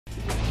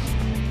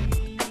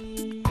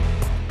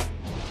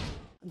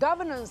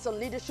Governance and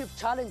leadership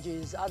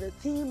challenges are the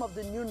theme of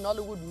the new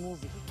Nollywood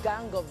movie,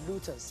 Gang of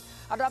Looters,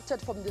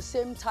 adapted from the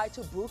same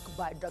title book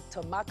by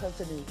Dr. Mark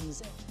Anthony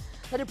Nze.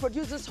 Now, the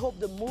producers hope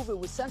the movie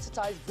will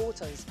sensitize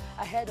voters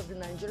ahead of the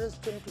Nigeria's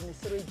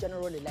 2023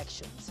 general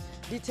elections.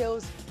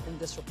 Details in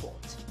this report.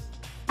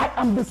 I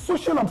am the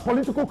social and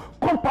political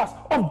compass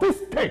of this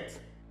state.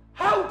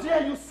 How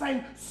dare you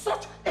sign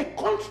such a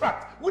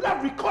contract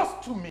without recourse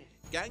to me?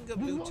 Gang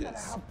of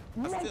Looters,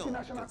 a film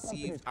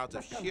conceived out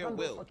of sheer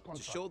will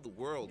to show the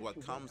world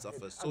what comes of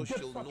a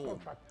social norm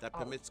that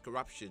permits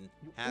corruption,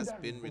 has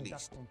been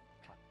released.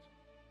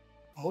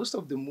 Most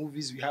of the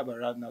movies we have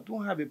around now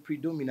don't have a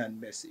predominant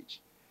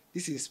message.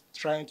 This is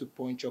trying to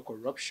puncture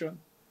corruption.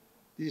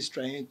 This is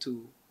trying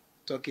to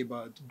talk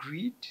about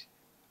greed,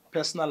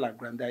 personal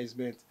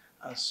aggrandizement,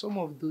 and some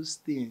of those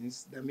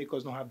things that make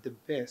us not have the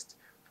best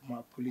from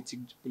our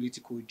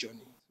political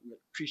journey. We're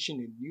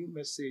preaching a new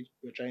message.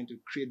 We're trying to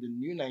create the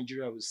new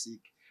Nigeria we seek,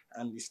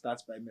 and it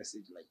starts by a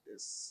message like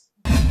this.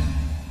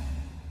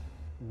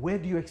 Where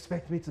do you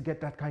expect me to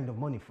get that kind of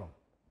money from?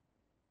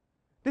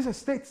 These are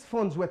state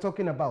funds we're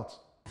talking about.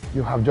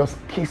 You have just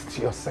kissed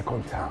your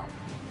second term.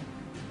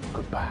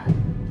 Goodbye.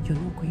 You're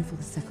not going for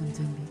the second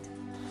term, mate?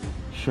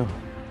 Sure.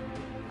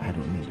 I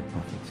don't need the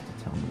prophets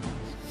to tell me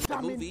that.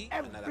 The movie,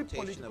 an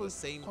adaptation of the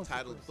same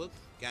titled book,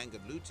 Gang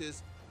of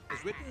Looters,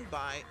 is written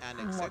by and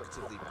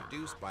executively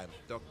produced by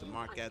Dr.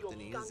 Mark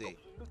Anthony Nze,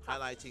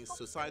 highlighting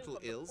societal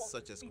ills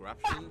such as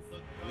corruption,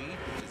 greed,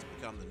 which has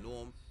become the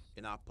norm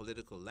in our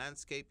political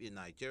landscape in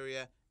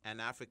Nigeria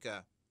and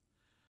Africa.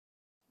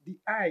 The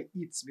eye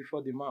eats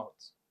before the mouth,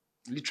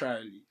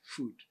 literally,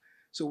 food.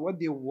 So what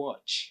they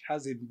watch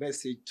has a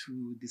message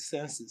to the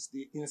senses,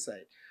 the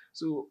inside.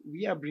 So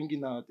we are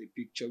bringing out a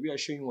picture. We are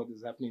showing what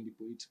is happening in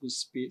the political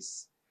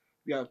space.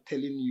 We are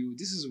telling you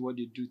this is what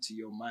they do to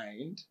your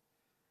mind.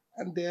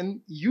 And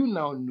then you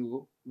now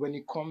know when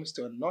it comes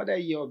to another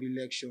year of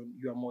election,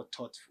 you are more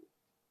thoughtful.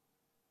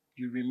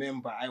 You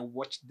remember, I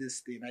watched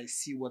this thing, I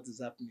see what is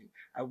happening.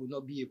 I will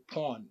not be a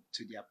pawn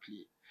to their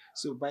play.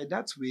 So by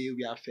that way,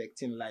 we are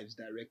affecting lives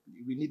directly.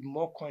 We need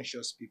more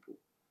conscious people.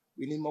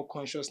 We need more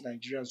conscious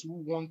Nigerians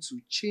who want to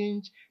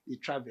change the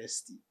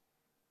travesty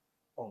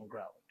on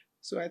ground.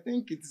 So I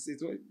think it's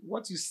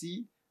what you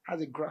see has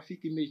a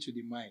graphic image to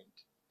the mind.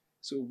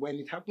 So when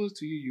it happens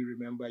to you, you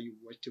remember you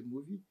watched a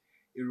movie,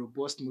 a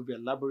robust movie,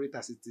 elaborate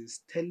as it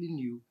is, telling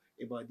you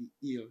about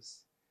the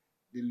ills,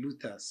 the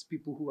looters,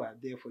 people who are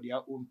there for their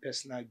own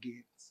personal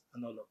gains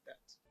and all of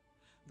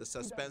that. The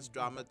suspense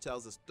drama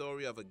tells the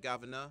story of a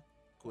governor,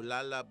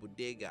 Kulala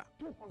Budega,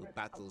 who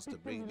battles to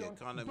bring the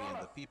economy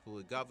and the people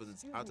he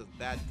governs out of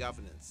bad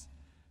governance.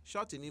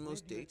 Shot in Imo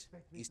State,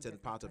 eastern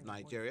part of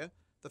Nigeria,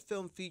 the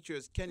film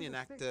features Kenyan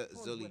actor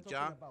Zoli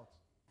Ja,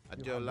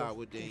 Adeola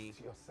Awodeyin,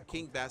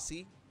 King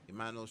Bassi,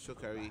 Emmanuel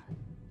Shokari,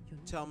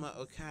 Telma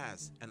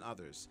Okaz, and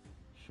others.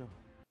 Sure.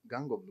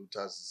 Gang of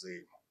Looters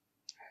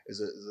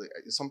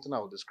is something I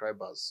would describe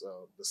as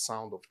the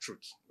sound of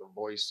truth, the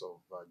voice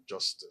of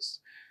justice.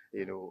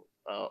 You know,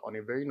 on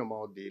a very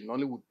normal day,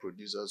 Nollywood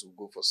producers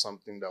will go for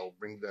something that will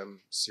bring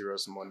them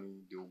serious money.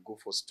 They will go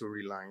for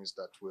storylines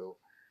that will,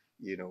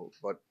 you know,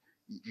 but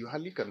you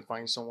hardly can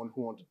find someone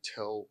who wants to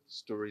tell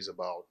stories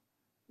about,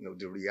 you know,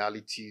 the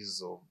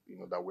realities of, you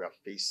know, that we are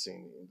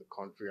facing in the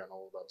country and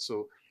all that.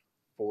 So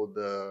for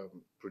the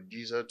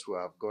producer to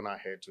have gone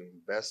ahead to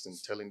invest in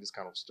telling this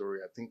kind of story,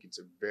 I think it's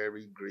a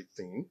very great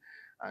thing.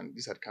 And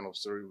this is the kind of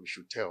story we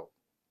should tell.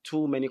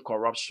 Too many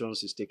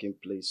corruptions is taking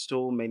place.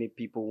 So many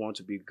people want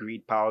to be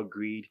power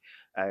greed,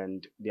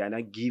 and they are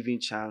not giving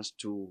chance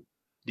to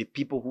the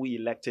people who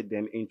elected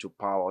them into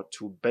power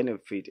to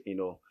benefit, you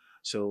know.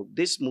 So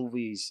this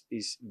movie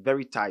is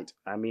very tight.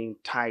 I mean,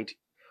 tight.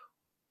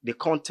 The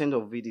content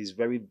of it is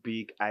very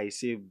big. I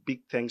say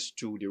big thanks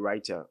to the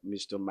writer,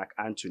 Mr. Mark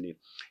Anthony.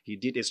 He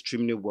did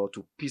extremely well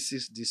to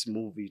pieces this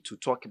movie to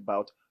talk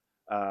about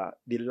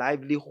the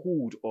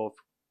livelihood of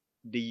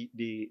the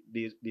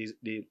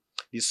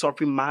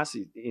suffering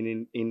masses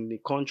in the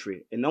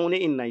country, and not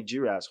only in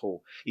Nigeria as a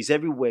whole. It's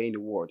everywhere in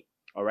the world,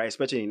 all right,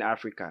 especially in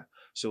Africa.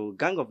 So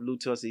Gang of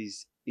Looters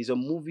is a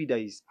movie that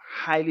is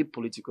highly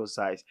political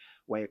size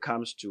when it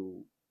comes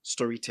to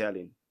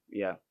storytelling.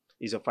 Yeah,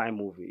 it's a fine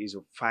movie. It's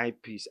a fine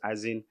piece.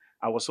 As in,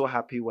 I was so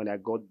happy when I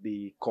got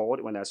the call,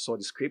 when I saw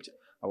the script.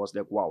 I was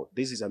like, wow,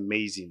 this is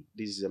amazing.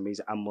 This is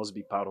amazing. I must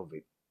be part of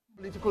it.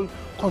 Political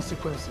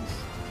consequences.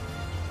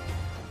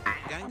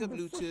 Gang of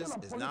Looters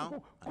is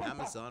now on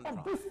Amazon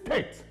Prime. This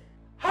state.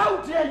 How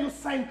dare you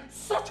sign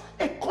such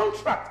a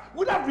contract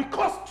without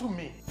recourse to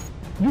me?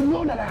 You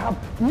know that I have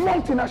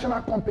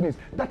multinational companies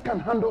that can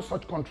handle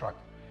such contract.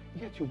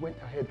 Yet you went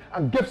ahead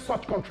and gave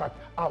such contract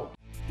out.